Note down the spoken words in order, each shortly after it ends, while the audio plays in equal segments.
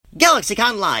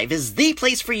GalaxyCon Live is the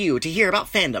place for you to hear about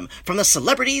fandom from the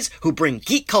celebrities who bring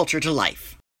geek culture to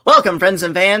life. Welcome, friends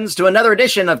and fans, to another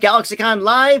edition of GalaxyCon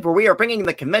Live, where we are bringing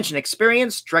the convention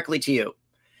experience directly to you.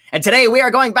 And today we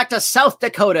are going back to South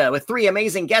Dakota with three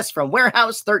amazing guests from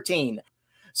Warehouse 13.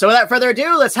 So without further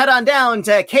ado, let's head on down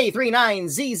to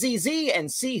K39ZZZ and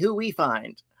see who we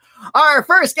find. Our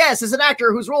first guest is an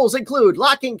actor whose roles include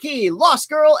Lock and Key, Lost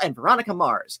Girl, and Veronica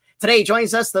Mars. Today he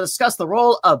joins us to discuss the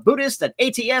role of Buddhist and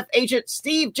ATF agent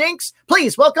Steve Jinks.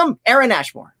 Please welcome Aaron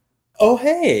Ashmore. Oh,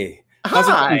 hey. How's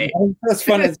Hi. it going? That's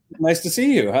fun. It's nice to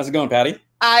see you. How's it going, Patty?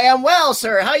 I am well,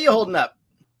 sir. How are you holding up?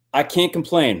 I can't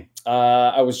complain.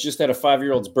 I was just at a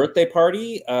 5-year-old's birthday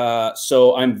party,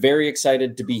 so I'm very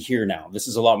excited to be here now. This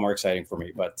is a lot more exciting for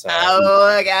me. But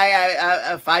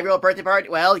a 5-year-old birthday party?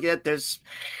 Well, yeah, there's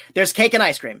cake and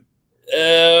ice cream.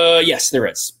 Yes, there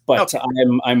is. But okay.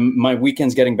 I'm my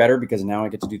weekend's getting better because now I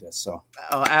get to do this. So.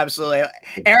 Oh, absolutely,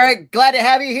 Eric. Glad to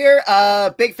have you here.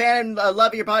 Big fan.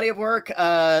 Love your body of work.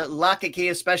 Lock and Key,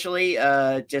 especially.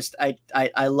 I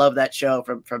love that show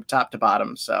from top to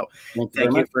bottom. So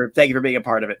thank you for being a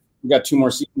part of it. We got 2 more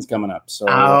seasons coming up. So.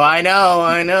 Oh, I know.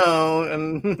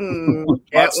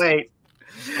 Can't wait.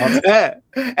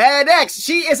 And next,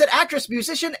 she is an actress,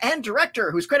 musician, and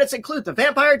director whose credits include The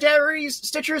Vampire Diaries,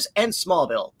 Stitchers, and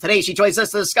Smallville. Today, she joins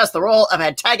us to discuss the role of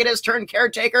antagonist turned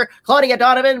caretaker Claudia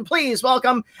Donovan. Please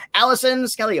welcome Allison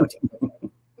Scagliotti.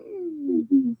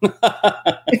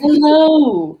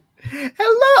 Hello.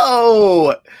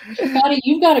 Hello. Patty,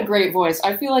 you've got a great voice.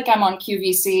 I feel like I'm on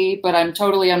QVC, but I'm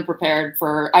totally unprepared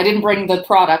I didn't bring the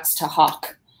products to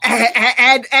Hawk.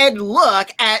 And look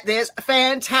at this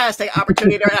fantastic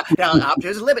opportunity. Now,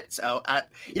 opportunities are limited. So,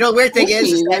 the weird thing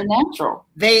is that natural.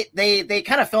 They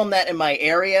kind of filmed that in my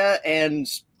area, and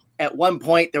at one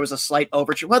point there was a slight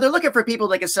overture. Well, they're looking for people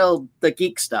that can sell the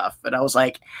geek stuff, and I was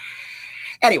like,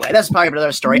 anyway, that's probably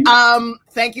another story.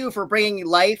 Thank you for bringing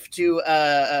life to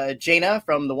Jaina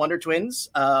from the Wonder Twins,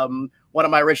 one of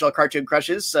my original cartoon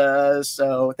crushes.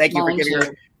 So thank you for giving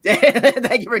her.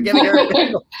 Thank you for giving her.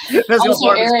 Also,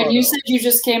 Aaron, you said you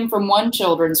just came from one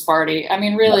children's party. I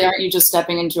mean, really, aren't you just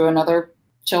stepping into another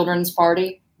children's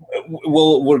party?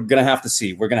 Well, we're gonna have to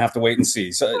see. We're gonna have to wait and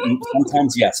see. So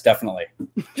sometimes, yes, definitely.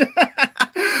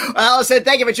 Allison,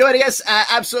 thank you for joining us.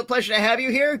 Absolute pleasure to have you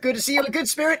here. Good to see you in good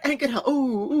spirit and good health.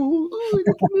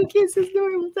 Kisses.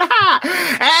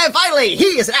 And finally,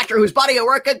 he is an actor whose body of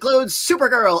work includes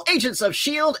Supergirl, Agents of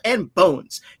S.H.I.E.L.D., and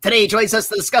Bones. Today he joins us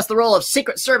to discuss the role of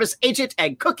Secret Service agent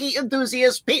and cookie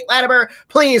enthusiast Pete Latimer.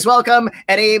 Please welcome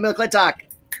Eddie McClintock.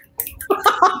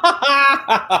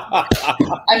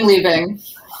 I'm leaving.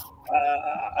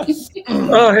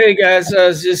 Oh, hey guys, I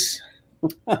was just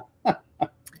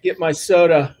get my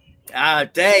soda.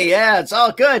 Yeah, it's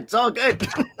all good.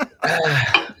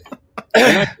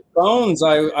 Bones,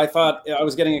 I thought I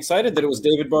was getting excited that it was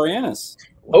David Boreanaz.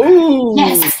 Oh,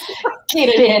 yes, get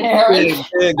it in, Aaron.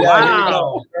 Big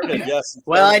wow. Yes.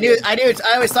 Well, I knew. I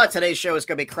always thought today's show was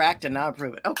going to be cracked, and now I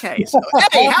prove it. Okay, so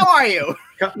hey, how are you?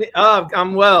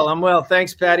 I'm well.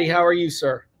 Thanks, Patty. How are you,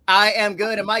 sir? I am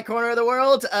good in my corner of the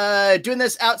world. Doing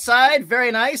this outside,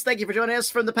 very nice. Thank you for joining us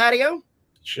from the patio.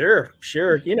 Sure.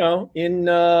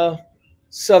 In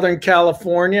Southern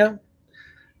California,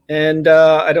 and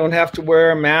I don't have to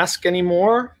wear a mask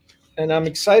anymore, and I'm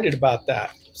excited about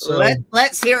that. So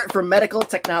let's hear it from medical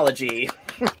technology.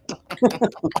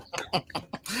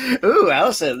 Ooh,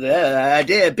 Allison, I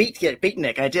did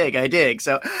beatnik. I dig.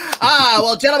 So,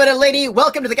 well, gentlemen and lady,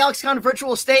 welcome to the GalaxyCon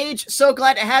virtual stage. So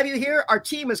glad to have you here. Our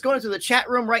team is going into the chat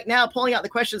room right now, pulling out the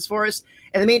questions for us.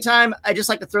 In the meantime, I just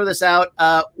like to throw this out.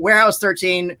 Warehouse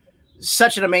 13,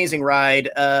 such an amazing ride,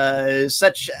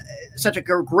 such a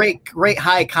great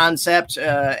high concept,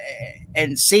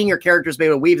 and seeing your characters be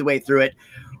able to weave the way through it.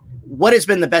 What has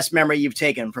been the best memory you've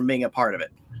taken from being a part of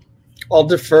it? I'll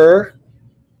defer.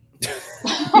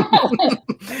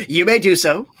 You may do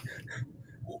so.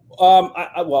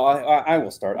 I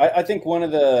will start. I think one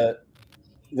of the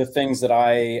things that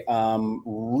I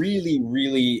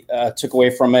really took away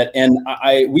from it, and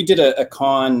we did a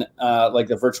con, like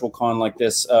the virtual con like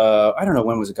this. I don't know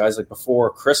when was it, guys, like before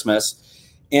Christmas,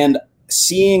 and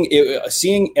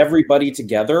seeing everybody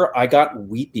together, I got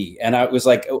weepy, and I was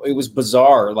like, it was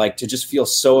bizarre, like to just feel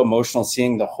so emotional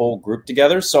seeing the whole group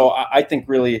together. So I think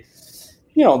really,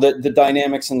 the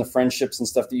dynamics and the friendships and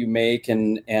stuff that you make,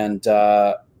 and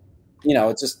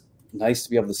it's just nice to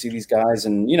be able to see these guys.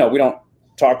 And we don't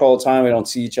talk all the time, we don't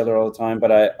see each other all the time,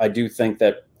 but I do think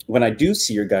that when I do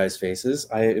see your guys' faces,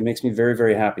 it makes me very,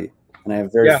 very happy, and I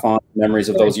have very fond memories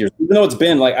of those years. Even though it's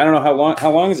been like, I don't know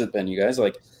how long has it been, you guys?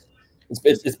 Like,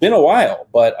 it's been a while,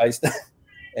 but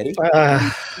Eddie?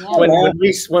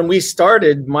 When we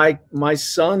started, my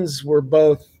sons were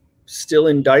both still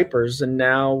in diapers, and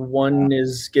now one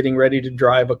is getting ready to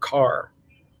drive a car.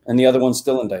 And the other one's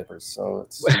still in diapers. So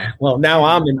it's well, now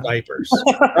I'm in diapers.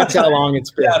 That's how long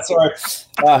it's been. Yeah, sorry.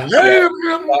 Yep.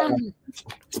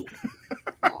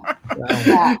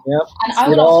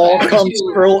 And it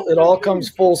all comes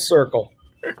full circle.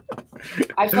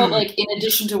 I felt like, in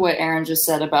addition to what Aaron just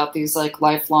said about these like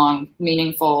lifelong,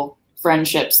 meaningful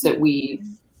friendships that we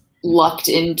lucked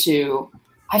into,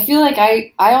 I feel like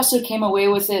I also came away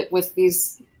with it with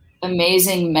these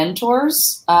amazing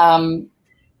mentors.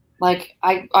 Like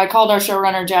I called our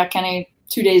showrunner Jack Kenny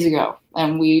 2 days ago,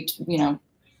 and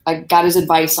I got his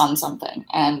advice on something,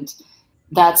 and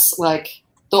that's like,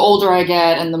 the older I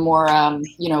get and the more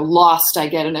lost I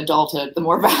get in adulthood, the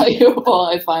more valuable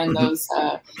I find those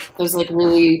like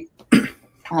really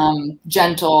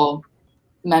gentle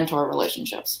mentor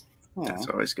relationships. That's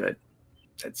always good.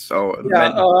 It's so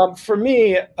for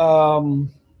me, it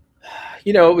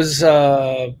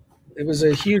was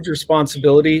a huge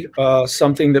responsibility,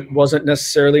 something that wasn't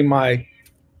necessarily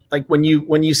like when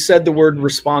you said the word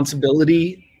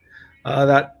responsibility,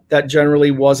 that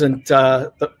generally wasn't,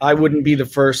 I wouldn't be the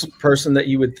first person that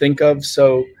you would think of.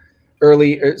 So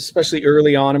especially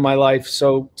early on in my life.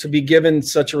 So to be given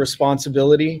such a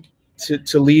responsibility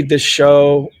to lead this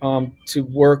show, to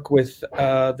work with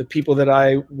the people that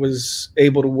I was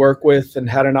able to work with and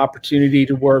had an opportunity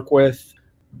to work with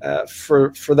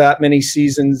for that many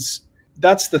seasons,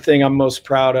 that's the thing I'm most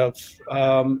proud of.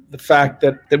 The fact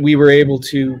that we were able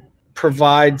to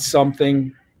provide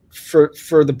something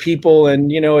for the people,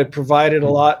 and it provided a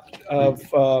lot of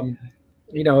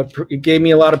it gave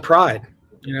me a lot of pride.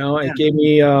 It gave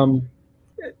me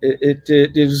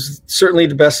it was certainly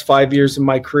the best 5 years of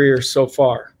my career so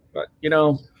far, but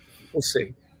we'll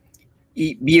see.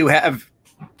 You have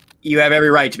every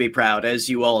right to be proud, as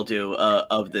you all do,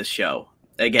 of this show.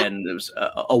 Again, it was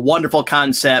a wonderful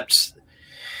concept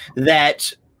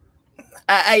that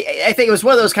I think it was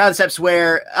one of those concepts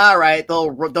where, all right,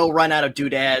 they'll run out of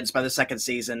doodads by the second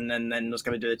season, and then it's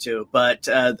going to do it too. But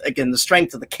again, the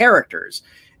strength of the characters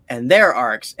and their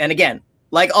arcs, and again,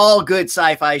 like all good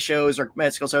sci-fi shows or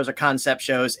mystical shows or concept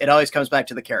shows, it always comes back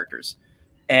to the characters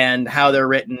and how they're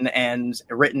written, and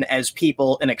written as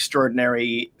people in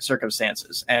extraordinary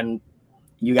circumstances. And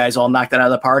you guys all knocked that out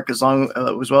of the park, as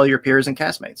well your peers and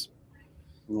castmates.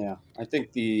 Yeah, I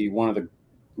think one of the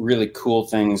really cool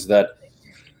things that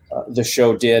the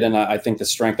show did, and I think the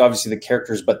strength, obviously the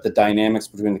characters, but the dynamics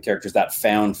between the characters, that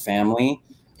found family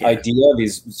idea.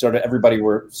 These sort of, everybody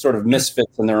were sort of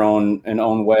misfits in their own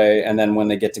way, and then when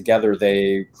they get together,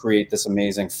 they create this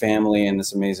amazing family and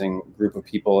this amazing group of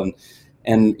people.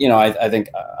 And I think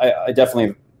I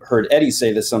definitely heard Eddie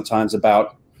say this sometimes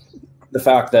about the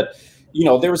fact that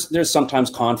there's sometimes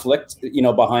conflict,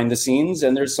 behind the scenes,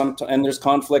 and there's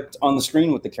conflict on the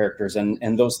screen with the characters,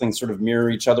 and those things sort of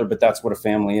mirror each other. But that's what a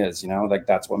family is, like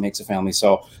that's what makes a family.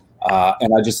 So,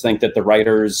 and I just think that the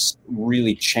writers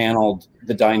really channeled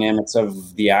the dynamics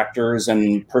of the actors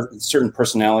and certain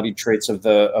personality traits of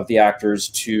the actors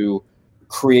to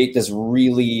create this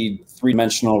really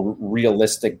three-dimensional,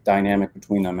 realistic dynamic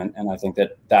between them. And I think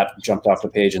that jumped off the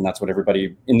page, and that's what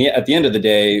everybody at the end of the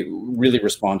day really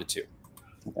responded to.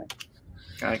 Okay.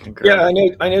 I concur. Yeah,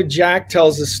 I know Jack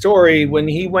tells the story when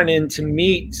he went in to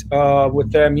meet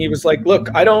with them. He was like, look,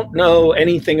 I don't know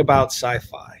anything about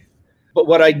sci-fi, but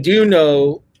what I do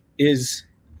know is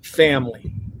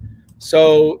family.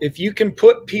 So if you can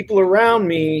put people around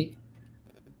me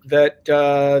that,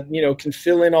 can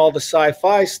fill in all the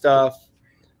sci-fi stuff,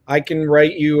 I can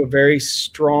write you a very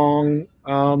strong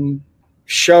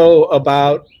show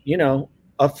about,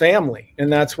 a family.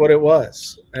 And that's what it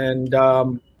was. And,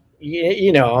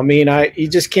 you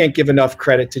just can't give enough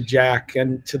credit to Jack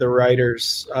and to the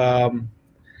writers.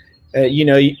 As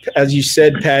you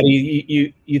said,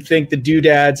 Patty, you think the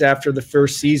doodads after the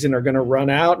first season are going to run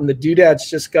out, and the doodads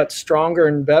just got stronger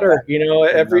and better.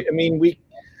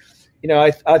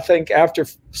 I think after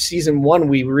season one,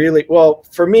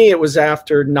 for me, it was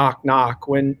after Knock Knock,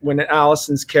 when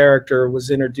Allison's character was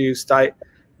introduced.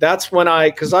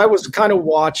 Because I was kind of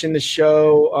watching the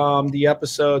show, the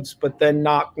episodes, but then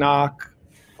Knock Knock,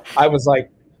 I was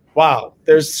like, wow,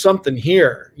 there's something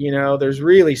here. There's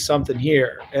really something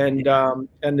here. And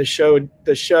the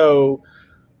show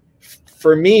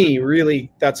for me,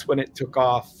 really, that's when it took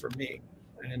off for me.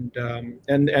 And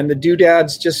the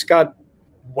doodads just got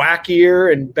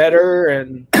wackier and better.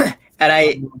 And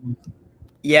I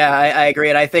agree.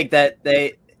 And I think that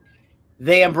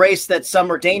they embrace that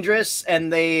some are dangerous,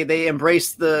 and they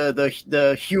embrace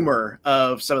the humor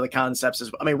of some of the concepts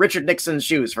as well. I mean, Richard Nixon's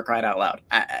shoes, for crying out loud.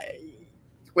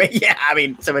 Yeah, I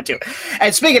mean, some too.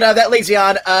 And speaking of that, leads me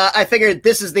on. I figured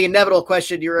this is the inevitable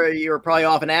question you're probably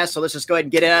often asked, so let's just go ahead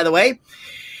and get it out of the way.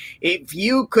 If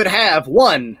you could have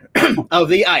one of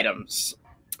the items,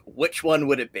 which one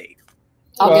would it be?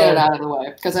 I'll get it out of the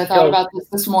way because I thought about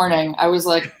this morning. I was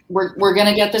like, we're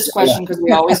gonna get this question because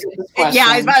we always get this question. Yeah,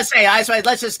 I was about to say,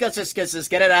 let's just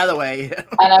get it out of the way.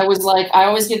 And I was like, I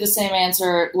always give the same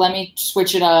answer. Let me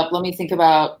switch it up. Let me think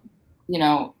about,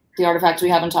 the artifacts we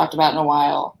haven't talked about in a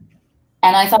while.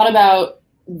 And I thought about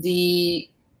the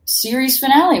series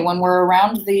finale when we're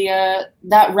around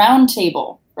that round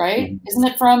table, right? Mm-hmm. Isn't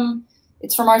it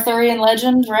it's from Arthurian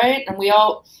legend, right? And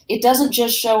it doesn't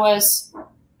just show us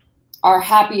our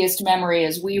happiest memory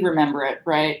as we remember it,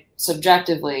 right?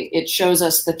 Subjectively, it shows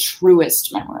us the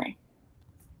truest memory.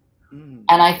 Mm.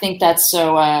 And I think that's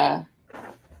so, I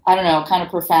don't know, kind of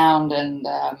profound. And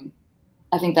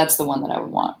I think that's the one that I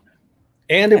would want.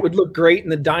 And it would look great in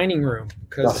the dining room.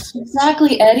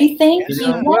 Exactly, Eddie. Thank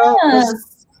you.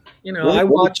 I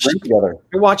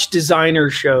watch designer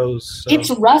shows. So. It's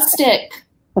rustic.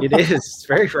 It is. It's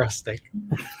very rustic.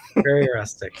 Very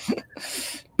rustic.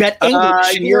 But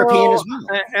English and European as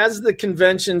well. As the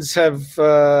conventions have,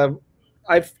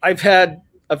 I've had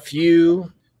a few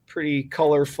pretty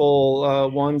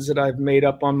colorful ones that I've made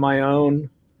up on my own.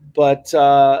 But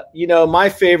my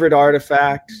favorite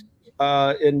artifact,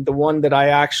 and the one that I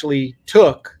actually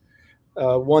took,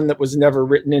 one that was never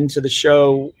written into the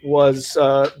show, was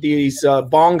these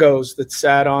bongos that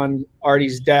sat on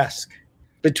Artie's desk.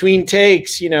 Between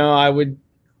takes, I would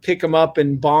pick them up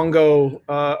and bongo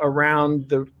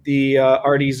around the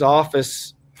Artie's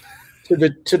office to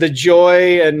the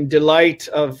joy and delight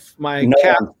of my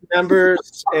cast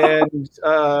members and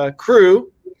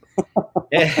crew.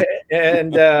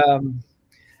 And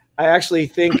I actually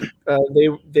think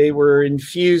they were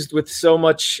infused with so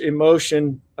much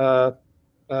emotion,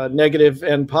 negative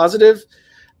and positive.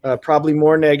 Probably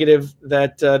more negative,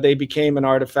 that they became an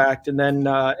artifact. And then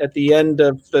at the end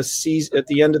of the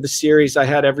series, I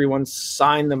had everyone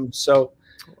sign them. So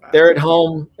they're at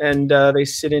home, and they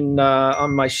sit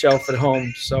on my shelf at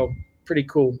home. So pretty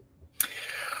cool.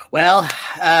 Well,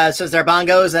 since they're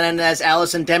bongos, and as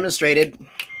Allison demonstrated,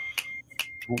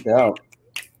 no doubt.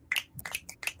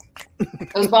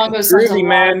 Those bongos, groovy,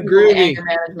 man, groovy.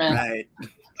 Right.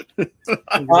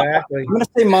 Exactly. I'm going to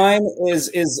say mine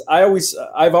is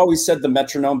I've always said the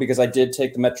metronome, because I did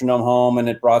take the metronome home and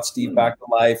it brought Steve back to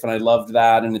life, and I loved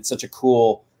that, and it's such a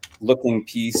cool looking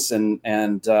piece, and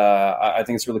I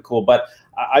think it's really cool. But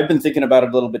I've been thinking about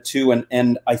it a little bit too,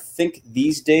 and I think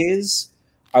these days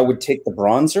I would take the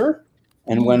bronzer,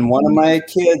 and when one of my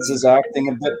kids is acting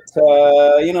a bit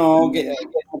getting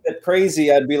a bit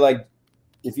crazy, I'd be like,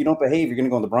 if you don't behave, you're going to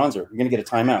go in the bronzer. You're going to get a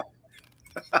timeout.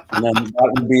 And then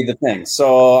that would be the thing.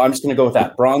 So I'm just going to go with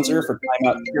that. Bronzer for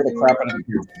timeout. Scare the crap out of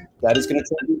you. That is going to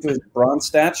turn you into a bronze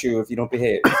statue if you don't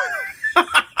behave.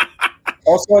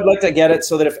 Also, I'd like to get it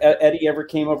so that if Eddie ever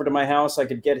came over to my house, I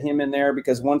could get him in there,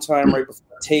 because one time right before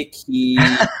take, he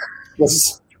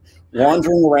was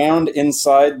wandering around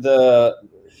inside the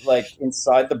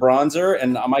bronzer,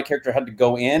 and my character had to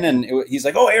go in, and he's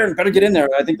like, "Oh, Aaron, better get in there.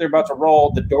 I think they're about to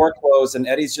roll." The door closed, and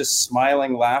Eddie's just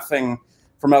smiling, laughing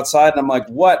from outside, and I'm like,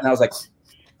 "What?" And I was like,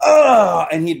 "Oh!"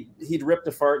 And he'd ripped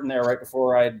a fart in there right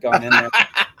before I had gone in there.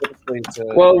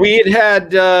 Well, we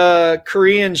had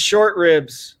Korean short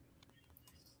ribs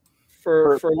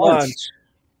for lunch,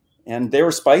 and they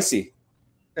were spicy.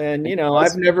 And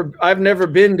I've never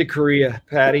been to Korea,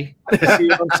 Patty. See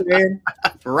what I'm saying?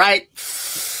 Right.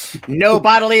 No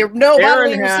bodily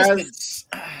resistance.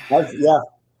 Yeah.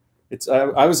 It's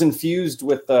I was infused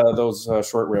with those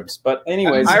short ribs. But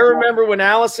anyways, I remember when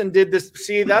Allison did this.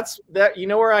 See, that's that. You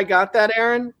know where I got that,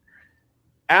 Aaron?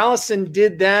 Allison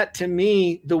did that to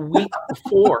me the week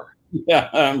before. Yeah,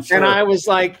 I'm sure. And I was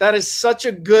like, that is such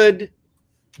a good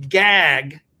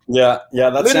gag. Yeah.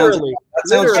 That literally.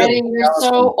 sounds Eddie, you're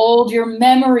so old, your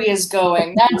memory is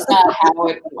going. That's not how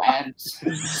it went.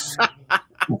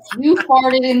 You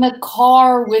farted in the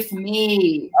car with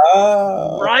me.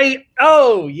 Right?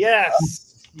 Oh,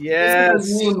 yes. Yes. This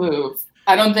is a new move.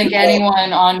 I don't think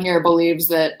anyone on here believes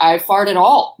that I fart at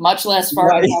all, much less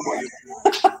fart in public.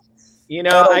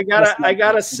 I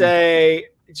gotta say,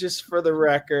 just for the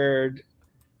record,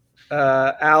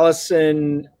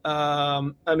 Allison,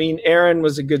 Aaron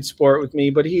was a good sport with me,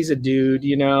 but he's a dude,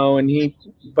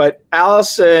 but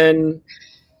Allison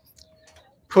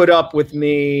put up with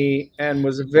me and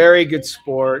was a very good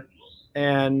sport.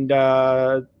 And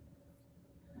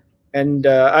and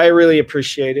I really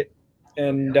appreciate it.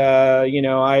 And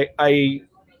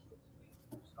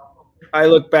I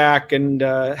look back and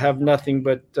have nothing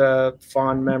but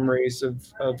fond memories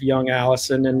of young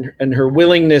Allison and her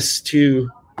willingness to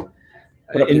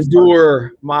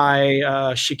endure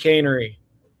my chicanery.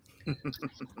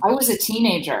 I was a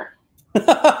teenager.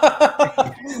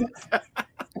 I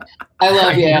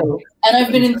love you. And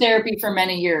I've been in therapy for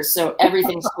many years, so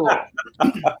everything's cool.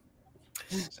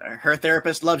 Her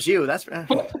therapist loves you. That's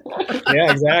yeah,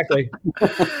 exactly.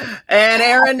 And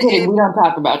Aaron, we don't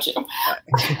talk about you.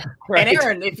 Right. And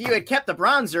Aaron, if you had kept the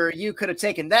bronzer, you could have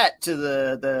taken that to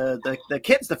the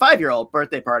kids, the 5-year-old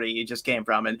birthday party you just came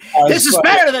from. And this is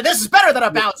better than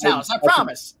a bounce house. I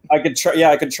promise. I could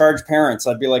charge parents.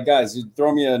 I'd be like, guys, you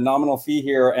throw me a nominal fee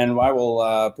here, and I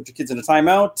will put your kids in a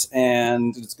timeout,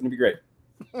 and it's going to be great.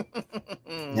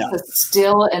 Yeah.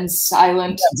 Still and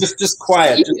silent. Yeah, just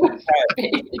quiet.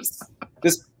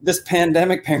 This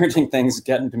pandemic parenting thing's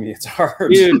getting to me. It's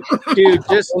hard, dude.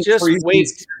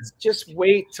 Just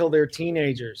wait till they're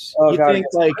teenagers. Oh,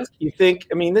 you think.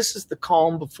 I mean, this is the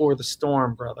calm before the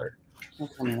storm, brother.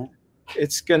 Okay.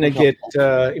 It's gonna get.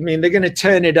 they're gonna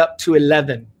turn it up to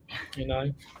 11. You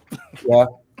know. Yeah,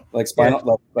 like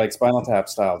Spinal Tap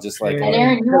style, just like. And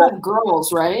Aaron, you have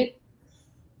girls, right?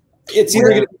 It's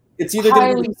either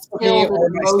going to be skilled or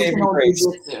my saving grace.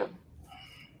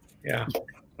 Yeah.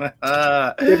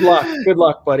 Good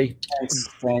luck, buddy.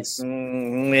 Thanks.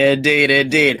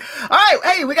 Indeed. All right.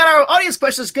 Hey, we got our audience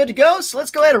questions good to go. So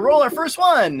let's go ahead and roll our first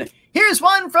one. Here's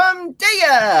one from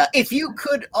Daya. If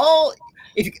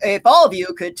all of you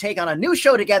could take on a new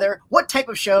show together, what type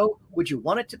of show would you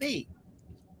want it to be?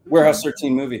 Warehouse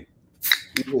 13 movie.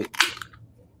 Does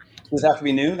it have to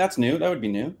be new? That's new. That would be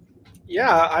new.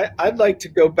 Yeah, I'd like to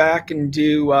go back and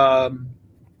do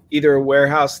either a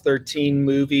Warehouse 13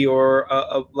 movie or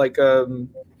a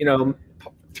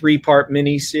 3-part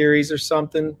mini series or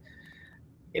something.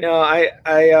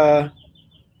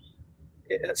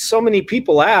 So many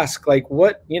people ask, like,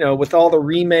 what, with all the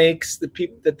remakes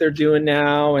that they're doing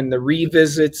now and the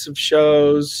revisits of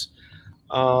shows.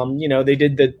 They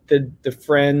did the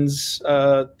Friends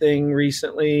thing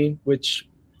recently, which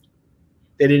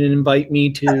they didn't invite me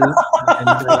to,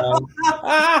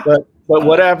 but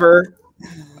whatever,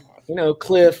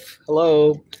 Cliff,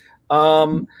 hello.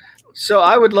 So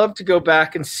I would love to go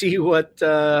back and see what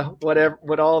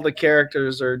all the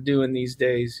characters are doing these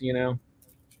days,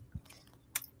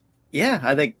 Yeah,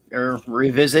 I think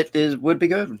revisit would be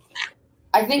good.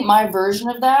 I think my version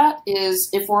of that is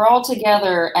if we're all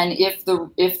together and if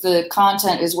the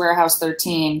content is Warehouse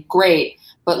 13, great,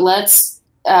 but let's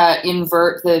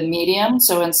invert the medium.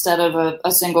 So instead of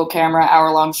a single camera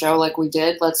hour-long show like we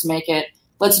did, let's do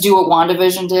what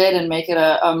WandaVision did and make it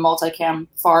a multicam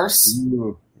farce.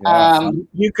 Ooh, yeah.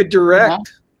 You could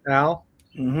direct, Al.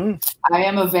 Mm-hmm. I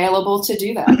am available to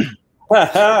do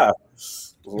that.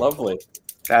 Lovely.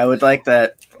 I would like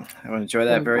that. I would enjoy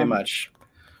that very much.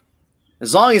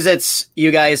 As long as it's you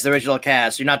guys, the original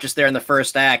cast, you're not just there in the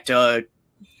first act to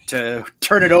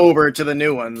turn it over to the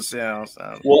new ones, So.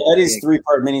 Well, Eddie's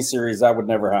 3-part miniseries, that would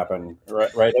never happen,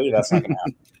 right, Eddie? That's not going to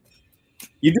happen.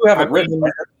 You do have it written,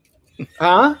 right?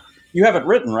 Huh? You have it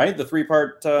written, right? The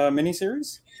 3-part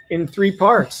miniseries in 3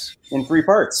 parts. In 3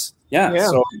 parts, yeah.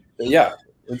 So yeah,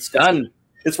 it's done.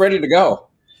 It's ready to go.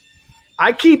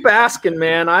 I keep asking,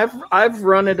 man. I've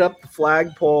run it up the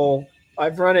flagpole.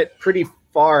 I've run it pretty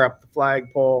far up the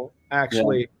flagpole,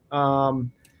 actually. Yeah.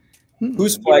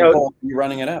 Whose flagpole are you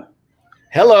running it up?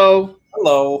 Hello.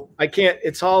 I can't.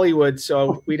 It's Hollywood,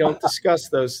 so we don't discuss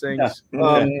those things.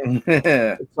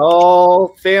 It's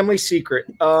all family secret.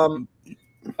 The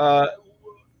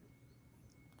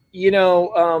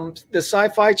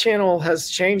Sci-Fi Channel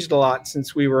has changed a lot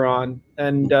since we were on,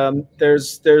 and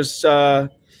there's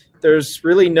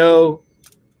really no.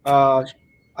 I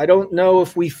don't know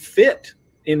if we fit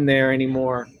in there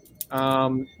anymore.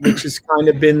 Which has kind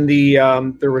of been the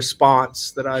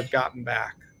response that I've gotten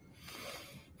back.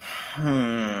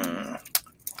 So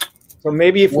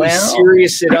maybe if we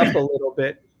serious it up a little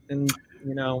bit and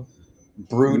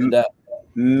brood it up.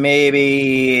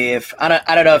 Maybe if I don't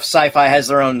know if Sci-Fi has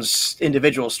their own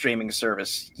individual streaming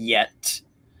service yet.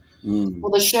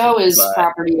 Well, the show is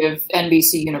property of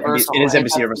NBC Universal. It is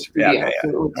NBC Universal. Yeah.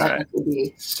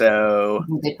 So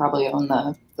they probably own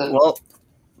the.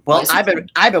 Well, I've been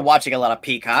watching a lot of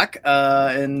Peacock,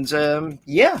 and I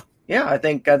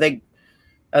think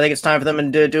it's time for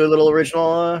them to do a little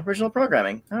original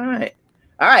programming. All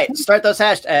right, start those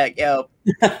hashtags.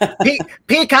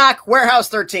 Peacock Warehouse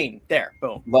 13. There,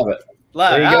 boom. Love it.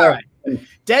 All right.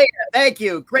 Dana, thank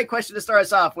you. Great question to start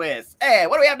us off with. Hey,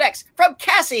 what do we have next? From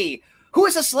Cassie. Who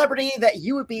is a celebrity that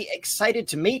you would be excited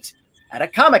to meet at a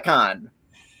Comic-Con?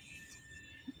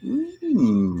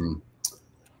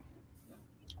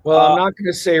 Well, I'm not going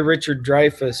to say Richard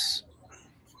Dreyfuss.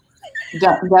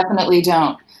 Definitely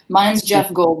don't. Mine's Jeff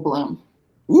Goldblum.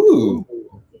 Ooh,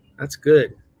 That's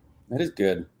good. that is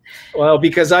good. Well,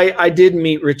 because I did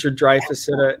meet Richard Dreyfuss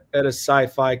at a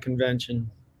sci-fi convention.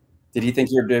 Did he think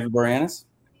you're David Boreanaz?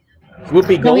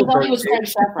 Whoopi No, we thought Goldberg. he was Fred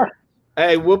Shepard.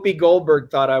 Hey, Whoopi Goldberg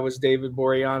thought I was David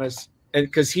Boreanaz, and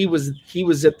because he was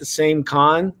at the same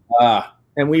con,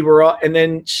 and we were all, and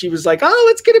then she was like, "Oh,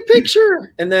 let's get a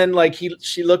picture," and then like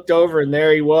she looked over, and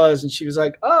there he was, and she was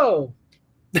like, "Oh,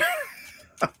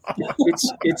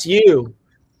 it's you,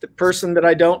 the person that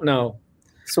I don't know."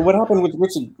 So what happened with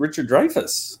Richard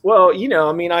Dreyfuss? Well,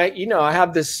 I mean, I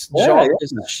have this job.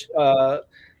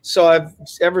 So I've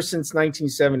ever since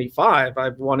 1975,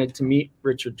 I've wanted to meet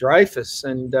Richard Dreyfuss,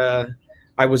 and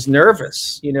I was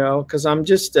nervous, because I'm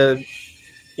just a,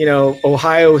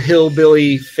 Ohio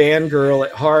hillbilly fangirl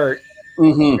at heart.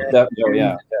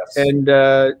 And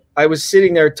I was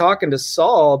sitting there talking to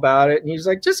Saul about it, and he's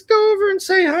like, "Just go over and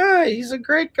say hi. He's a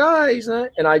great guy."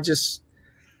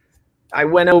 I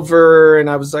went over and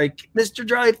I was like, "Mr.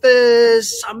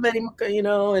 Dreyfuss, I met him,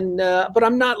 but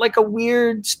I'm not like a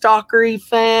weird stalkery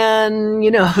fan,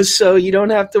 so you don't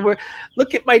have to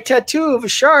look at my tattoo of a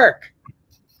shark."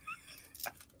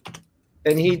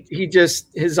 And he just,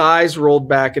 his eyes rolled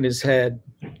back in his head.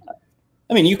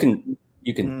 I mean, you can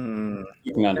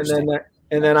understand.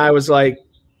 And then I was like,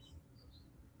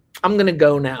 "I'm going to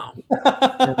go now."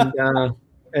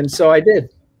 And so I did.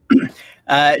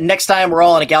 Next time we're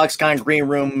all in a GalaxyCon green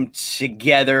room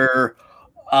together,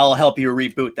 I'll help you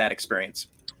reboot that experience.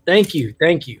 Thank you.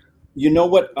 You know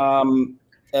what,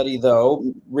 Eddie, though?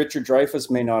 Richard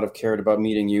Dreyfuss may not have cared about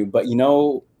meeting you, but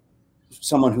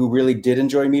someone who really did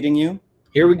enjoy meeting you?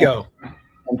 Here we go.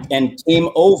 And came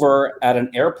over at an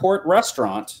airport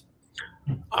restaurant.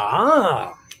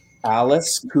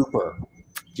 Alice Cooper. Do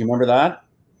you remember that?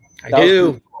 I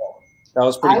do. That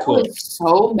was pretty cool. I was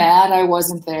so mad I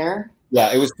wasn't there.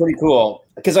 Yeah, it was pretty cool.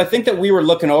 Because I think that we were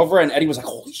looking over and Eddie was like,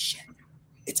 "Holy shit,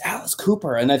 it's Alice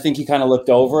Cooper." And I think he kind of looked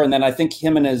over, and then I think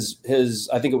him and his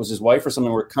I think it was his wife or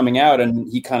something were coming out, and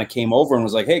he kind of came over and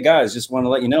was like, "Hey guys, just want to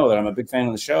let you know that I'm a big fan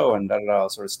of the show," and all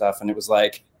sort of stuff. And it was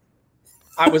like,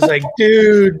 I was like,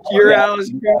 "Dude, you're Alice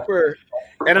Cooper."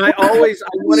 And I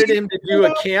wanted him to do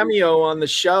a cameo on the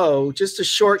show, just a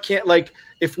short like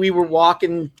if we were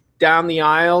walking down the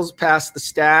aisles past the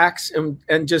stacks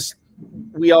and just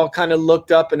we all kind of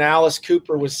looked up and Alice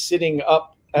Cooper was sitting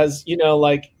up as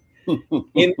like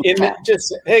in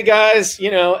just, "Hey guys,"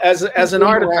 as an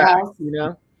artifact,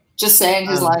 just saying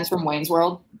his lines from Wayne's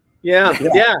World. Yeah.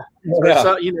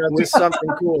 So, just something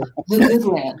cool.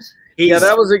 Yeah,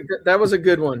 that was a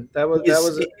good one.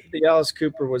 The Alice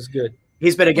Cooper was good.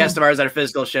 He's been a guest of ours at our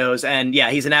physical shows, and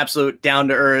yeah, he's an absolute down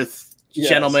to earth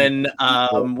gentleman.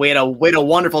 We had a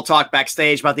wonderful talk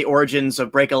backstage about the origins of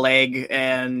Break a Leg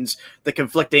and the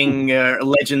conflicting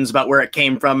legends about where it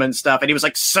came from and stuff. And he was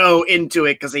like so into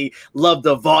it because he loved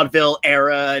the vaudeville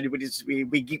era. And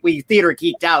we theater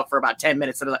geeked out for about 10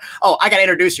 minutes. And like, "Oh, I got to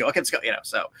introduce you. Okay, let's go."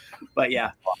 So, but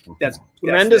yeah, that's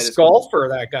tremendous golfer.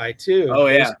 Cool. That guy too. Oh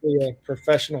yeah, basically a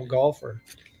professional golfer.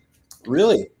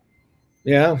 Really?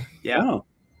 Yeah. Oh.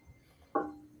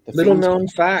 Little known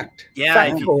fact. Yeah.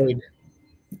 Factoid.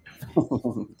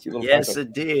 Yes,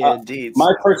 indeed.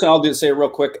 My person, I'll say it real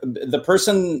quick. The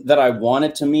person that I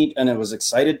wanted to meet and I was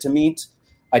excited to meet,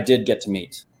 I did get to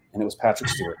meet, and it was Patrick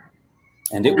Stewart.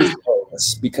 And it was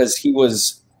hilarious because he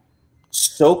was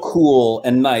so cool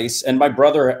and nice. And my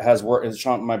brother has worked.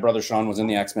 My brother Sean was in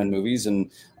the X-Men movies,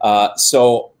 and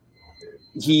so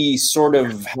he sort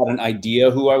of had an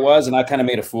idea who I was, and I kind of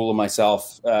made a fool of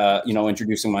myself,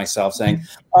 introducing myself, saying,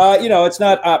 "It's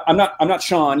not. I'm not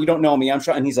Sean. You don't know me. I'm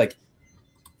Sean." And he's like,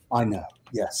 "I know.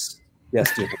 Yes,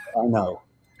 dude. I know."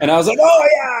 And I was like, "Oh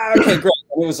yeah, okay, great."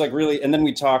 And it was like really, and then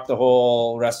we talked the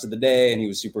whole rest of the day, and he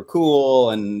was super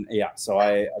cool, and yeah. So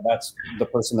that's the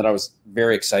person that I was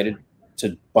very excited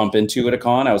to bump into at a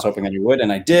con. I was hoping that he would, and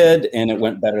I did, and it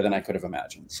went better than I could have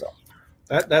imagined. So.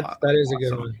 That is a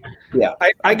good one. Yeah.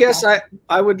 I guess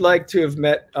I would like to have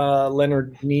met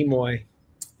Leonard Nimoy.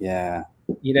 Yeah.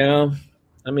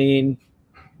 I mean,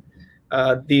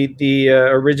 the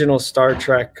original Star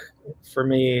Trek for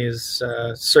me is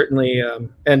certainly,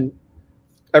 and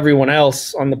everyone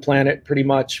else on the planet pretty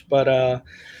much, but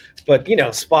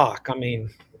Spock. I mean,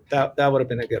 that would have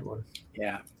been a good one.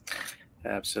 Yeah.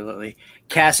 Absolutely.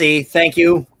 Cassie, thank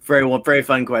you. Very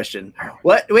fun question.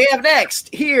 What do we have next?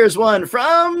 Here's one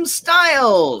from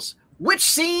Styles. Which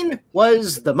scene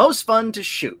was the most fun to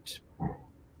shoot?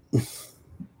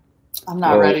 I'm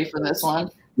not ready for this one.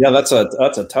 Yeah, that's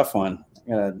a tough one.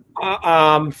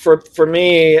 For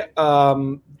me,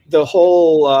 the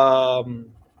whole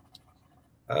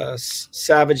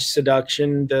Savage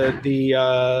Seduction,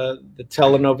 the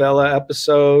telenovela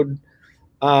episode,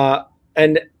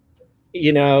 and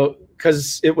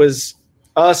because it was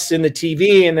us in the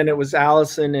TV, and then it was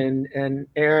Allison and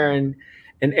Aaron,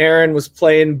 and Aaron was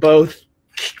playing both.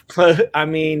 I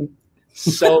mean,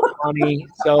 so funny,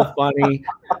 so funny.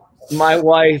 My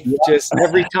wife just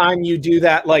every time you do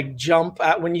that, like jump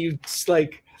at when you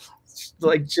like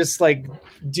just like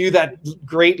do that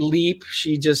great leap,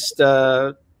 she just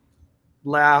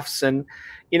laughs. And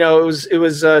it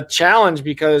was a challenge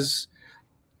because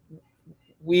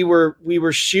we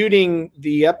were shooting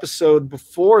the episode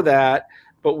before that,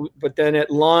 but then at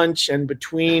lunch and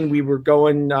between we were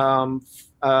going.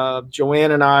 Joanne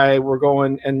and I were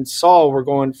going, and Saul were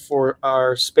going for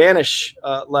our Spanish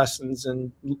lessons,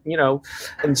 and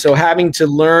and so having to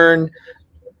learn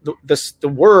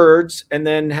the words, and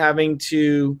then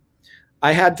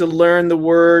I had to learn the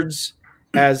words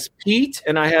as Pete,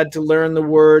 and I had to learn the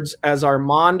words as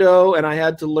Armando, and I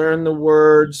had to learn the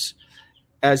words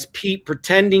as Pete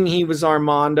pretending he was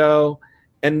Armando,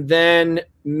 and then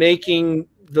making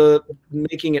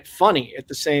it funny at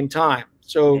the same time.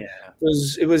 So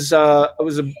it was a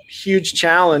huge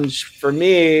challenge for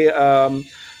me,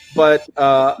 but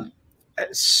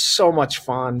so much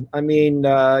fun. I mean,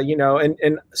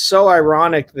 and so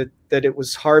ironic that it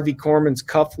was Harvey Korman's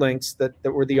cufflinks that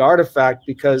were the artifact,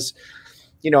 because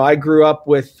I grew up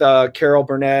with Carol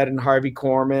Burnett and Harvey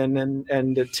Korman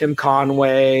and Tim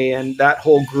Conway and that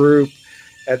whole group,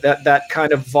 that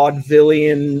kind of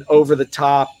vaudevillian over the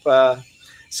top.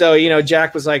 So,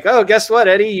 Jack was like, "Oh, guess what,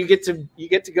 Eddie? You get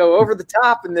to go over the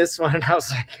top in this one." And I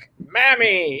was like,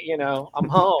 "Mammy, I'm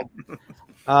home."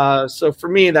 So for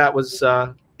me, that was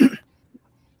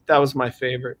my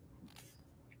favorite.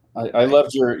 I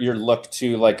loved your look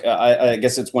too. Like I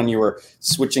guess it's when you were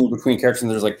switching between characters and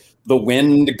there's like the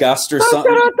wind gust or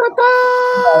something. That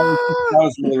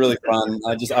was really, really fun.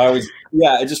 It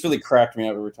just really cracked me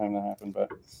up every time that happened. But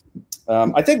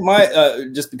I think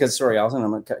just because, sorry, Allison,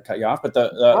 I'm gonna cut you off. But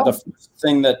the first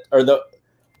thing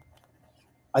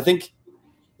I think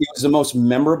it was the most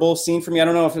memorable scene for me. I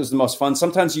don't know if it was the most fun.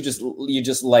 Sometimes you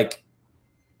just like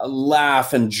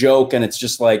laugh and joke, and it's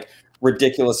just like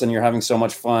ridiculous, and you're having so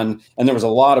much fun. And there was a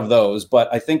lot of those. But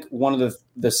I think one of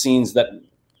the scenes that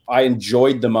I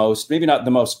enjoyed the most, maybe not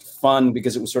the most fun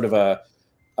because it was sort of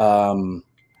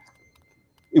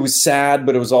it was sad,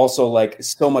 but it was also like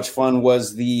so much fun,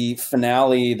 was the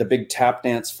finale, the big tap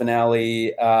dance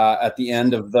finale at the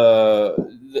end of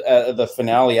the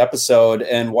finale episode,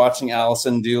 and watching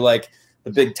Allison do like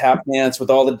the big tap dance with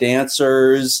all the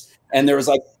dancers, and there was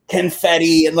like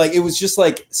confetti, and like it was just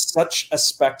like such a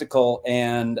spectacle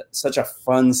and such a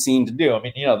fun scene to do. I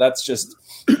mean, that's just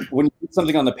when you put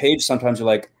something on the page, sometimes you're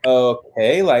like,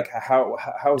 okay, like how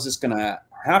is this gonna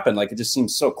happen? Like it just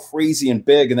seems so crazy and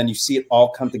big, and then you see it all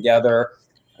come together.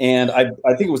 And I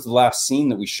think it was the last scene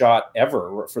that we shot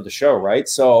ever for the show, right?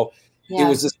 So It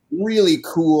was this really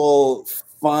cool,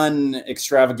 fun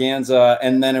extravaganza,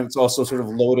 and then it was also sort of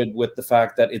loaded with the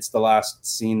fact that it's the last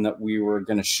scene that we were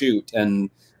going to shoot. And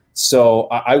so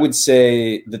I would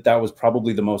say that was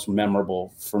probably the most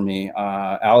memorable for me.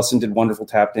 Allison did wonderful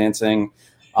tap dancing.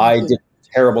 I did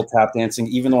terrible tap dancing,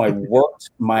 even though I worked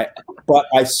but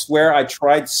I swear I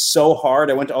tried so hard.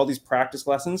 I went to all these practice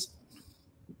lessons.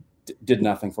 Did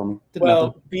nothing for me.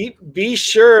 Nothing. Be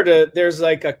sure to, there's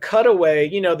like a cutaway,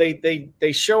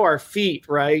 they show our feet,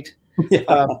 right?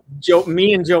 Yeah.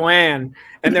 Me and Joanne,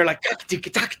 and they're like,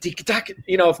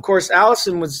 of course,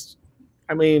 Allison was,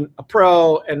 a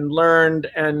pro and learned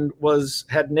and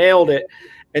had nailed it.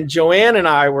 And Joanne and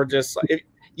I were just like,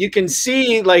 you can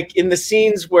see like in the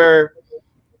scenes where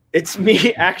it's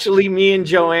me and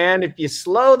Joanne, if you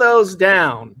slow those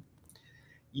down,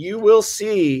 you will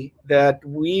see that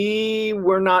we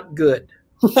were not good.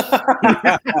 We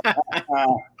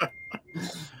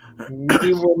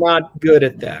were not good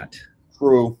at that.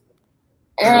 True.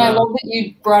 Aaron, I love that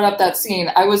you brought up that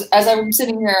scene. As I'm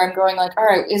sitting here, I'm going like, all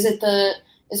right, was it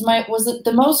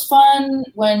the most fun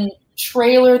when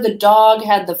Trailer the dog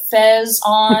had the fez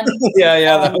on?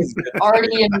 That was good.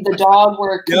 Artie and the dog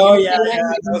were communicating.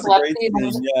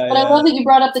 But I love that you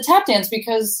brought up the tap dance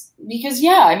because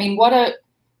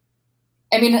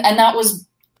and that was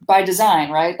by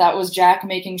design, right? That was Jack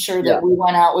making sure that we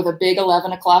went out with a big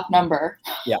 11 o'clock number.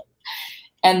 Yeah.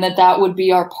 And that would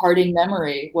be our parting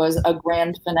memory, was a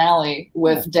grand finale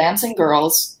with dancing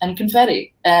girls and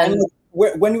confetti. And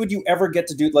when would you ever get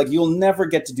to do, like, you'll never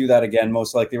get to do that again,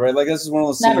 most likely, right? Like, this is one of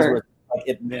those scenes where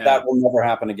that will never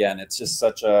happen again. It's just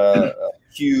such a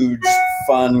huge,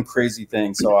 fun, crazy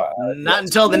thing. So not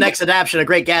until the next adaptation of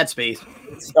Great Gatsby.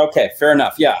 Okay, fair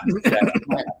enough. Yeah.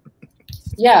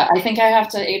 Yeah, I think I have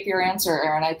to ape your answer,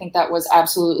 Aaron. I think that was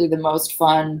absolutely the most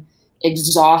fun,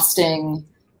 exhausting,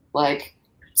 like,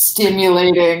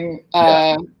 stimulating,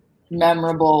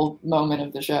 memorable moment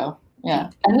of the show.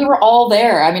 Yeah. And we were all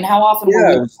there. I mean, how often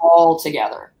were we all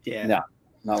together? Yeah. No,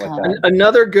 not like that.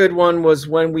 Another good one was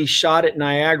when we shot at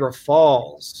Niagara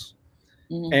Falls.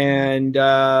 Mm-hmm. And,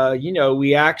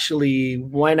 we actually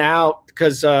went out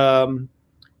because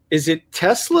is it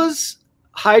Tesla's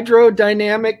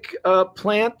hydrodynamic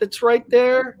plant that's right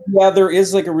there? Yeah, there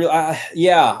is like a real, I've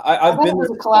been. It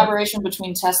was a collaboration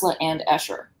between Tesla and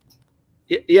Escher.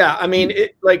 Yeah, I mean,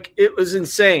 it was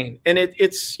insane, and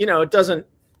it's it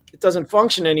doesn't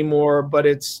function anymore, but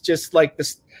it's just like the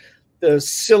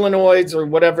solenoids or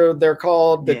whatever they're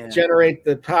called that generate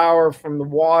the power from the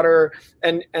water,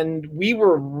 and we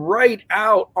were right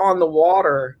out on the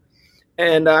water,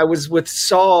 and I was with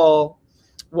Saul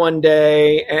one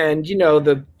day, and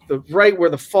the right where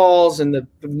the falls and the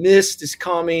mist is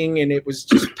coming, and it was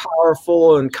just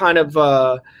powerful and kind of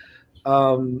the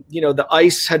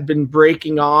ice had been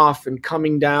breaking off and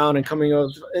coming down and coming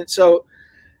over, and so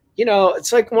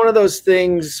it's like one of those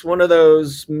things, one of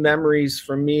those memories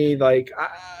for me. Like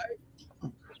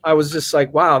I was just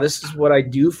like, wow, this is what I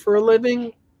do for a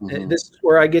living. Mm-hmm. This is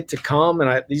where I get to come,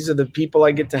 and these are the people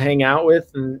I get to hang out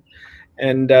with, and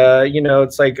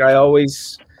it's like I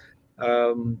always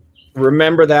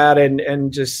remember that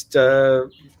and just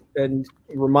and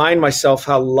remind myself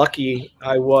how lucky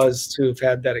I was to have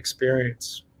had that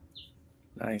experience.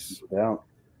 Nice. Yeah.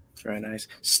 That's very nice.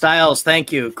 Styles,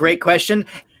 thank you. Great question.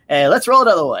 Let's roll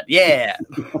another one. Yeah.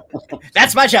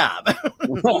 That's my job.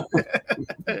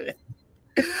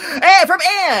 Hey, from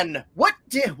Anne, what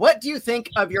do you think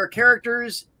of your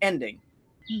character's ending?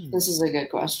 This is a good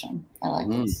question. I like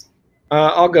this.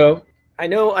 I'll go. I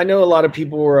know a lot of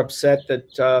people were upset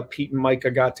that Pete and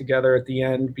Micah got together at the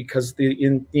end, because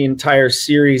in the entire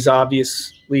series,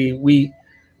 obviously, we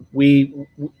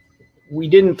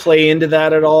didn't play into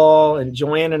that at all. And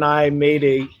Joanne and I made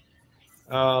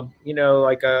an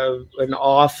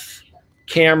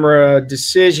off-camera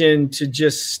decision to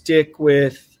just stick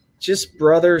with just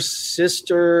brother,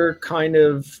 sister kind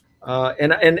of,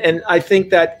 and I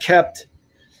think that kept.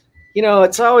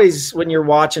 It's always when you're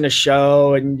watching a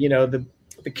show and,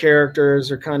 the characters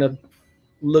are kind of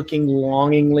looking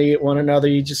longingly at one another.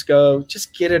 You just go,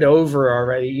 just get it over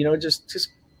already. Just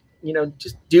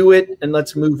do it and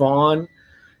let's move on.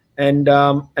 And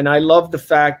I love the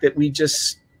fact that we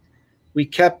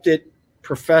kept it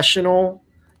professional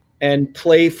and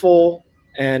playful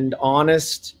and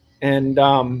honest. And,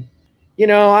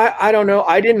 I don't know.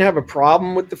 I didn't have a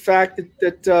problem with the fact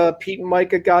that Pete and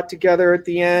Micah got together at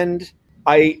the end.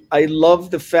 I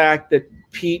love the fact that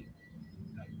Pete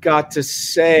got to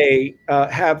say,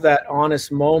 have that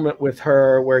honest moment with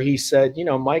her where he said,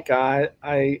 Micah,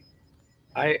 I'm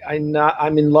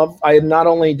in love. Not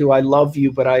only do I love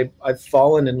you, but I've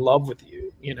fallen in love with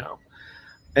you,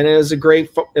 And it was a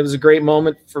great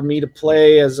moment for me to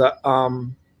play as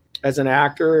an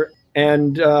actor.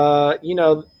 And,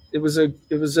 it was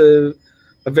a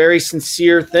very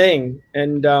sincere thing.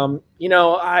 And,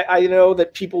 I know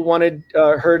that people wanted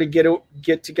her to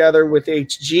get together with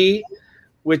HG,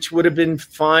 which would have been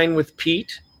fine with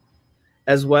Pete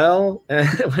as well.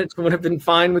 It would have been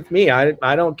fine with me.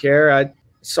 I don't care.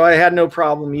 So I had no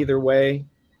problem either way,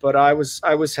 but I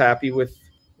was happy with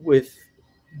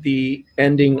the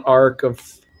ending arc of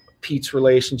Pete's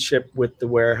relationship with the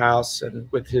warehouse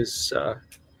and with his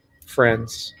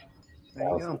friends. There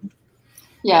you go.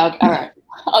 Yeah. All right.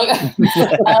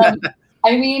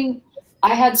 I mean,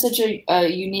 I had such a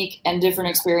unique and different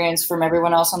experience from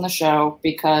everyone else on the show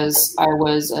because I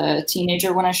was a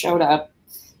teenager when I showed up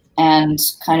and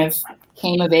kind of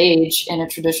came of age in a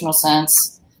traditional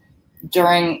sense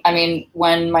when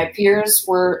my peers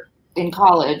were in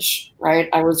college, right?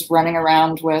 I was running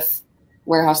around with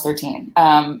Warehouse 13.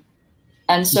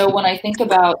 And so when I think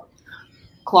about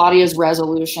Claudia's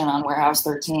resolution on Warehouse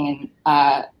 13,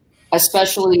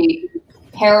 especially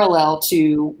parallel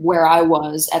to where I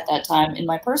was at that time in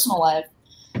my personal life,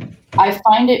 I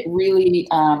find it really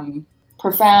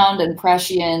profound and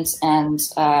prescient, and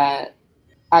I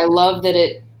love that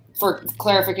it for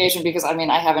clarification, because I mean,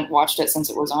 I haven't watched it since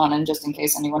it was on, and just in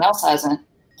case anyone else hasn't,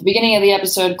 the beginning of the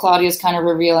episode, Claudia's kind of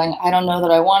revealing, I don't know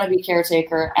that I want to be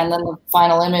caretaker. And then the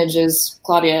final image is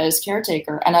Claudia as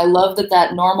caretaker. And I love that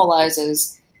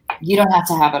normalizes, you don't have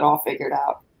to have it all figured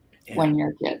out when you're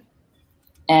a kid.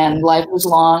 And life is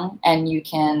long, and you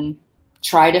can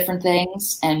try different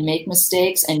things and make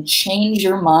mistakes and change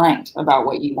your mind about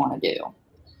what you want to do.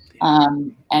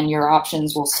 And your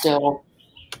options will still,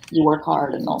 you work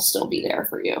hard and they'll still be there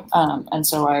for you. And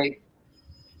so I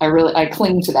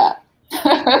cling to that.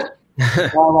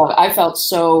 I felt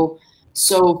so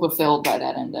fulfilled by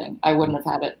that ending. I wouldn't have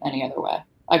had it any other way.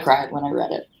 I cried when I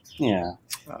read it. Yeah.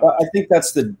 Well, I think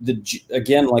that's the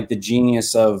again, like the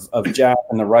genius of Jack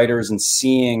and the writers, and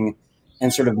seeing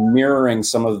and sort of mirroring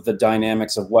some of the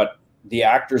dynamics of what the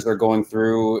actors are going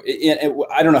through.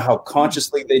 I don't know how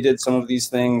consciously they did some of these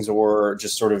things, or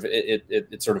just sort of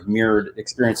it sort of mirrored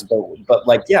experience. But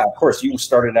like, yeah, of course, you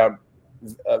started out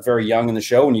very young in the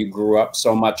show, and you grew up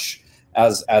so much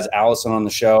as Allison on the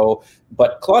show,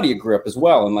 but Claudia grew up as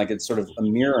well, and like it's sort of a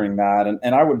mirroring that.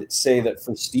 And I would say that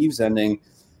for Steve's ending,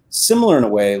 similar in a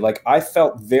way, like I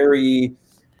felt very,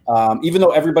 even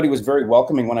though everybody was very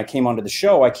welcoming when I came onto the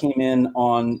show, I came in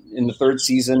the third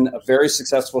season, a very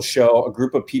successful show, a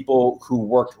group of people who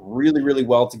worked really, really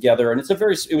well together. And it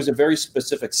was a very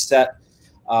specific set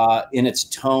in its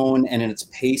tone and in its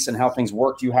pace and how things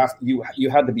worked. You had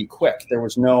to be quick. There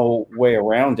was no way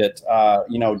around it.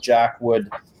 Jack would,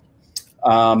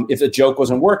 if a joke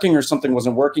wasn't working or something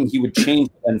wasn't working, he would change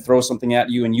and throw something at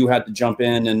you, and you had to jump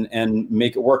in and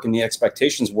make it work. And the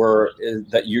expectations were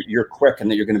that you're quick and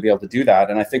that you're going to be able to do that.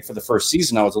 And I think for the first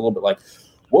season, I was a little bit like,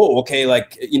 whoa, okay,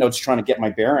 like, just trying to get my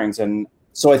bearings. And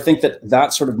so I think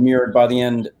that sort of mirrored by the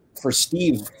end for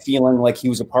Steve, feeling like he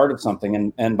was a part of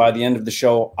something. And by the end of the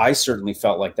show, I certainly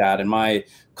felt like that. And my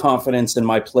confidence in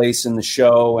my place in the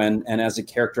show and as a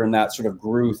character in that sort of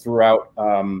grew throughout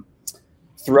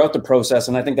the process.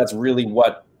 And I think that's really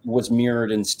what was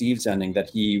mirrored in Steve's ending,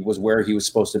 that he was where he was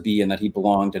supposed to be and that he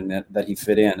belonged and that he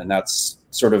fit in. And that's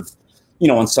sort of,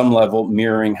 on some level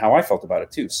mirroring how I felt about it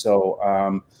too.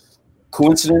 So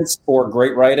coincidence or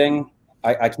great writing,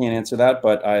 I can't answer that,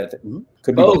 but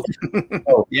could be both.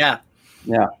 Oh, yeah.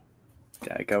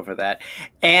 Gotta go for that.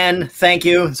 And thank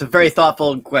you. It's a very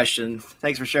thoughtful question.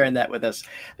 Thanks for sharing that with us.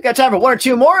 We got time for one or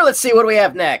two more. Let's see what do we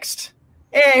have next.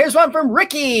 Hey, here's one from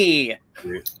Ricky.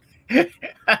 Is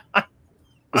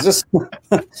this? Can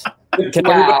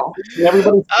everybody see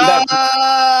that?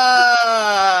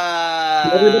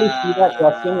 Can everybody see that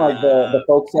question? Like the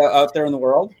folks out there in the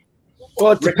world?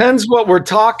 Well, it depends what we're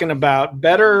talking about.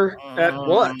 Better at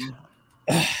what?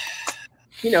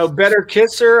 Better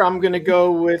kisser. I'm going to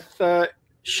go with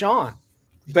Sean.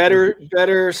 Better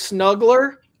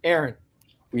snuggler, Aaron.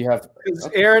 Because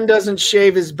Aaron doesn't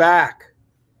shave his back.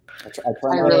 I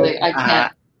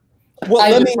can't.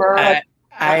 Well, you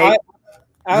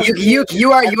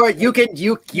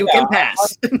can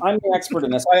pass. I'm the expert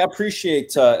in this. I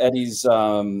appreciate Eddie's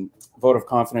vote of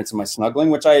confidence in my snuggling,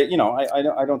 which I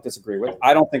don't disagree with.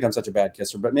 I don't think I'm such a bad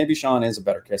kisser, but maybe Sean is a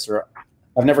better kisser.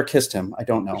 I've never kissed him. I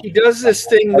don't know. He does this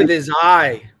thing with his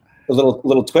eye. A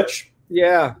little twitch.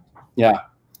 Yeah.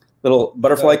 Little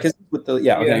butterfly kiss with the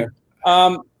Okay.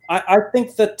 I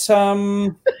think that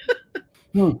I'm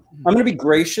going to be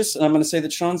gracious, and I'm going to say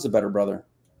that Sean's the better brother.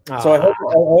 So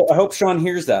I hope Sean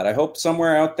hears that. I hope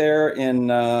somewhere out there in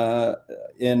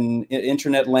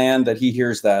internet land that he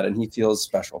hears that and he feels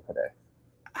special today.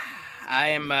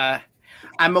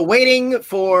 I'm awaiting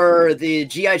for the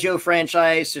G.I. Joe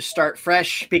franchise to start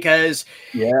fresh, because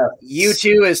you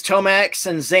two as Tomax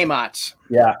and Xamot.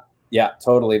 Yeah,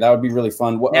 totally. That would be really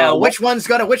fun. Now, which one's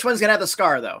gonna have the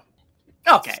scar though?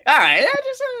 Okay, all right.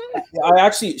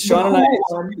 Sean and I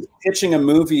were pitching a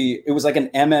movie. It was like an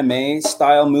MMA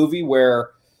style movie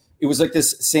where it was like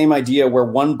this same idea where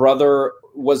one brother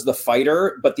was the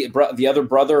fighter, but the other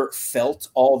brother felt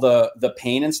all the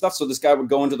pain and stuff. So this guy would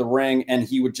go into the ring and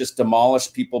he would just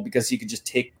demolish people because he could just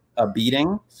take a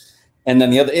beating. And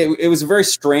then it was a very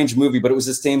strange movie, but it was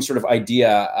the same sort of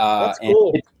idea. That's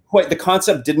cool. The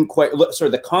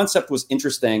concept was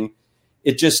interesting.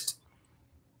 It just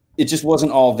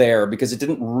wasn't all there because it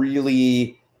didn't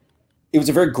really. It was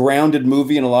a very grounded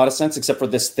movie in a lot of sense, except for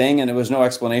this thing, and there was no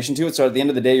explanation to it. So at the end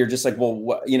of the day, you're just like,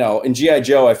 well, in G.I.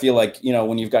 Joe, I feel like,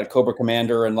 when you've got Cobra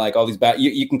Commander and like all these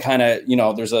you can kind of,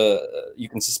 you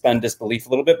can suspend disbelief a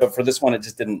little bit, but for this one, it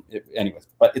just didn't. Anyways,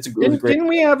 but it's a great. Didn't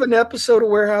we have an episode of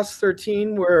Warehouse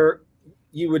 13 where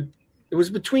you would It was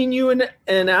between you and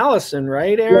Allison,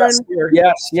 right, Aaron?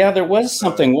 Yes. Yeah, there was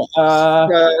something.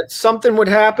 Something would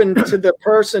happen to the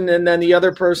person, and then the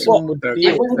other person would feel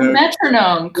it. Was a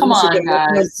metronome. Come on,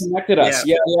 guys. Connected us.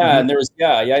 Yeah. And there was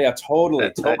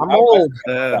totally. I'm old.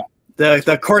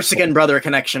 The Corsican brother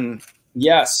connection.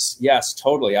 Yes,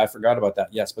 totally. I forgot about that.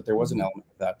 Yes, but there was an element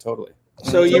of that, totally.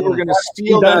 So you were going to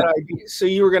steal that idea. So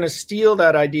you were going to steal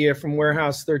that idea from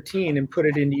Warehouse 13 and put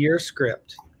it into your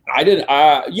script. I did.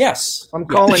 Yes. I'm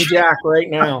calling Jack right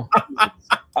now.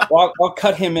 I'll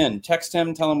cut him in. Text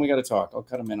him. Tell him we got to talk. I'll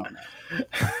cut him in on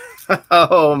that.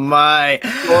 Oh my!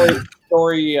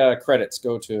 Story credits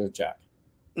go to Jack.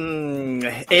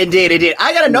 Indeed.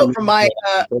 I got a note from my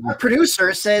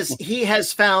producer. Says he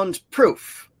has found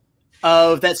proof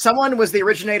of that someone was the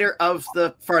originator of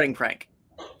the farting prank.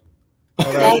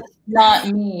 That's not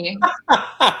me.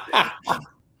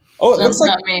 Oh, it looks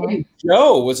like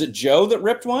Joe. Was it Joe that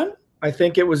ripped one? I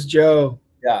think it was Joe.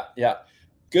 Yeah.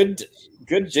 Good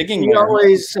digging.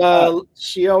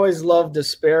 She always loved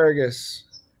asparagus.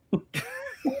 So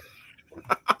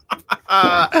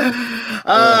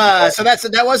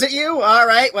that wasn't you. All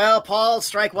right. Well, Paul,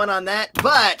 strike one on that.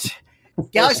 But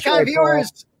GalaxyCon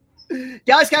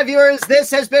viewers, this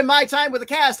has been my time with the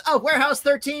cast of Warehouse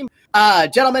 13.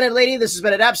 Gentlemen and lady, this has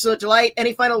been an absolute delight.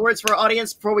 Any final words for our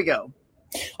audience before we go?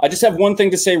 I just have one thing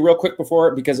to say real quick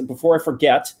before I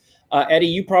forget. Eddie,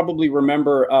 you probably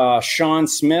remember Sean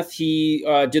Smith. He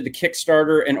did the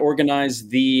Kickstarter and organized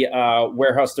the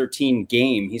Warehouse 13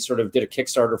 game. He sort of did a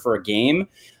Kickstarter for a game.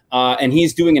 And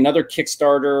he's doing another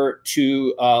Kickstarter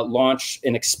to launch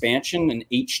an expansion, an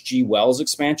H.G. Wells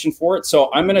expansion for it.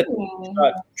 So I'm going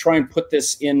to try and put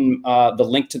this in the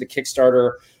link to the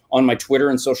Kickstarter on my Twitter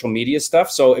and social media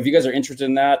stuff. So if you guys are interested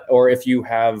in that, or if you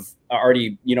have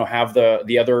already, have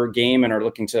the other game and are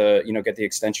looking to, get the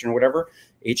extension or whatever,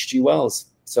 H.G. Wells.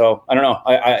 So I don't know.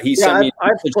 He sent me.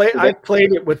 I've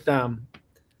played it with them.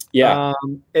 Yeah.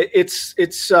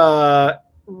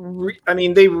 I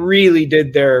mean, they really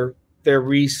did their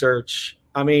research.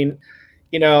 I mean,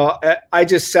 I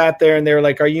just sat there and they were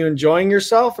like, "Are you enjoying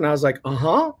yourself?" And I was like,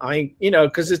 "Uh-huh."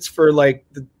 Because it's for like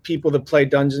the people that play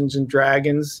Dungeons and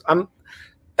Dragons. I'm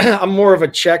more of a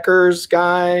checkers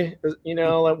guy. Like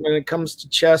when it comes to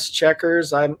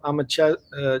checkers, I'm a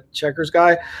checkers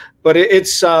guy. But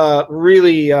it's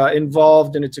really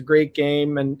involved, and it's a great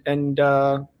game, and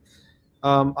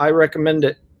I recommend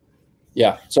it.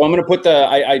 Yeah. So I'm going to put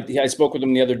I spoke with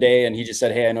him the other day and he just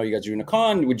said, "Hey, I know you guys are doing a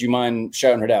con. Would you mind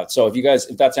shouting it out?" So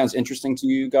if that sounds interesting to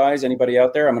you guys, anybody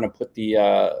out there, I'm going to put the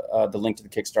link to the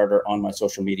Kickstarter on my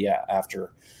social media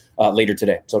after later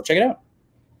today. So check it out.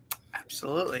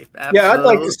 Absolutely. Yeah.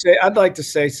 I'd like to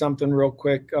say something real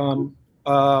quick.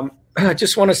 I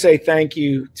just want to say thank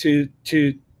you to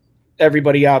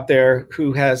everybody out there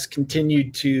who has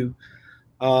continued to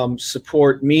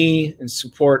support me and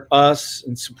support us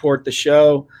and support the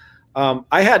show.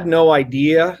 I had no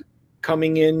idea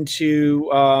coming into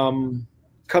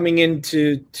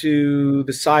the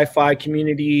sci-fi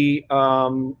community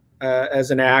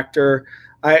as an actor.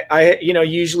 I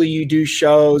usually you do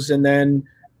shows and then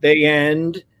they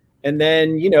end, and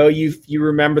then you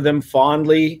remember them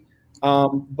fondly.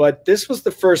 But this was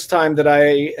the first time that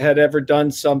I had ever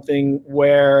done something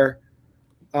where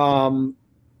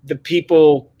the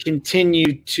people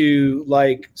continue to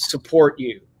support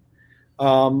you.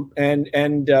 And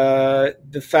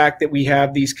the fact that we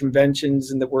have these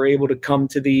conventions and that we're able to come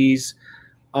to these,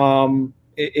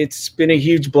 it's been a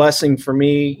huge blessing for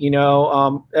me.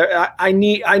 I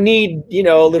need,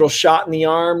 a little shot in the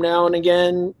arm now and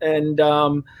again. And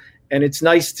it's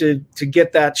nice to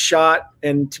get that shot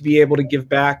and to be able to give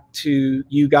back to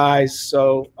you guys.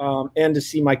 So, and to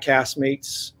see my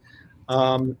castmates.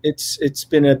 It's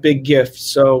been a big gift.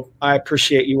 So I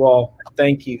appreciate you all.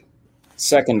 Thank you.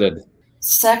 Seconding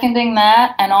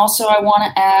that. And also I want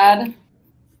to add,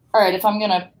 all right, if I'm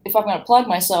gonna plug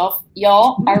myself,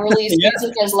 y'all, I release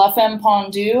music as La Femme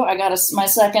Pendue. I got my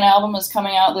second album is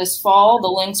coming out this fall. The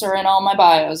links are in all my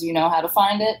bios. You know how to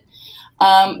find it.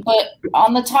 But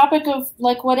on the topic of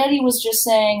what Eddie was just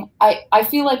saying, I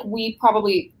feel like we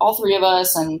probably, all three of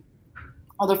us and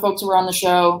other folks who were on the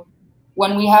show,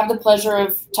 when we have the pleasure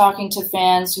of talking to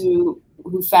fans who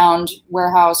found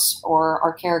Warehouse or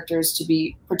our characters to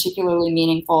be particularly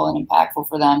meaningful and impactful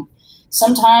for them,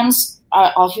 sometimes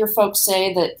I'll hear folks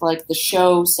say that the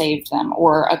show saved them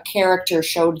or a character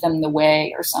showed them the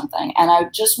way or something. And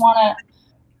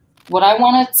what I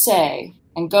want to say,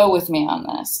 and go with me on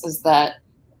this, is that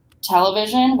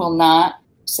television will not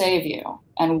save you.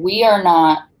 And we are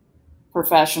not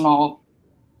professional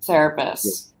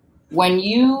therapists. When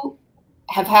you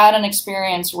have had an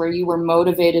experience where you were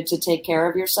motivated to take care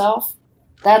of yourself,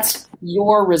 that's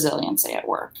your resiliency at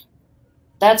work.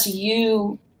 That's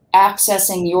you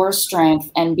accessing your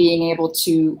strength and being able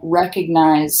to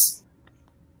recognize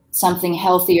something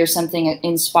healthy or something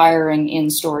inspiring in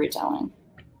storytelling.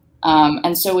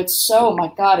 And so it's so,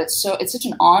 my God, it's such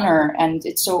an honor, and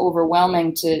it's so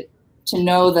overwhelming to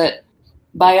know that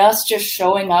by us just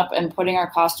showing up and putting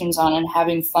our costumes on and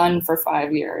having fun for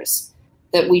 5 years,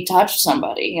 that we touched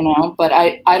somebody, you know. But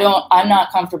I'm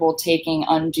not comfortable taking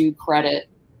undue credit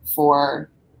for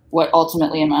what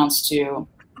ultimately amounts to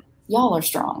y'all are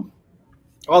strong.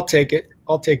 I'll take it.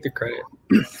 I'll take the credit.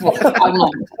 I'm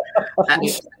not.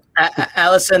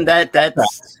 Allison, that's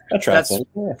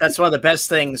That's one of the best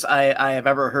things I have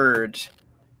ever heard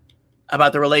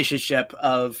about the relationship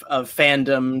of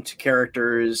fandom to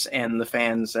characters and the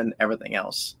fans and everything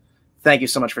else. Thank you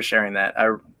so much for sharing that.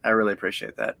 I really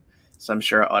appreciate that. So I'm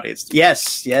sure our audience.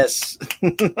 Yes.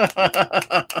 And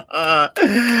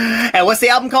what's the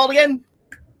album called again?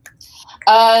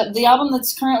 The album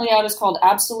that's currently out is called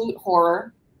Absolute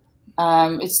Horror.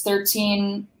 It's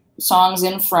 13 songs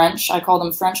in French. I call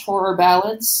them French horror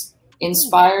ballads,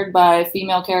 inspired by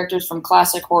female characters from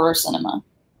classic horror cinema.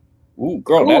 Ooh,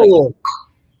 girl, Cool.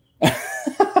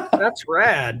 That's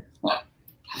rad.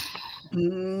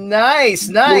 Nice.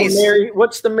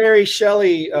 What's the Mary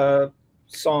Shelley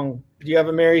song? Do you have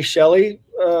a Mary Shelley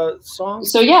song?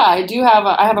 So yeah,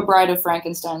 I have a Bride of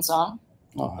Frankenstein song.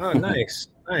 Oh, nice.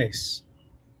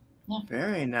 Yeah.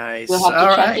 Very nice. You'll have to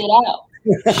All check right. it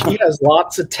out. She has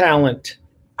lots of talent.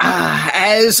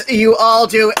 As you all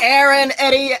do. Aaron,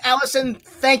 Eddie, Allison,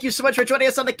 thank you so much for joining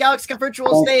us on the GalaxyCon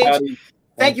virtual stage. Patty.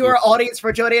 Thank you, our audience,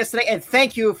 for joining us today, and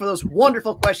thank you for those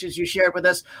wonderful questions you shared with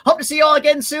us. Hope to see you all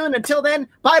again soon. Until then,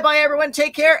 bye-bye, everyone.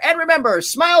 Take care, and remember,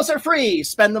 smiles are free.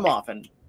 Spend them often.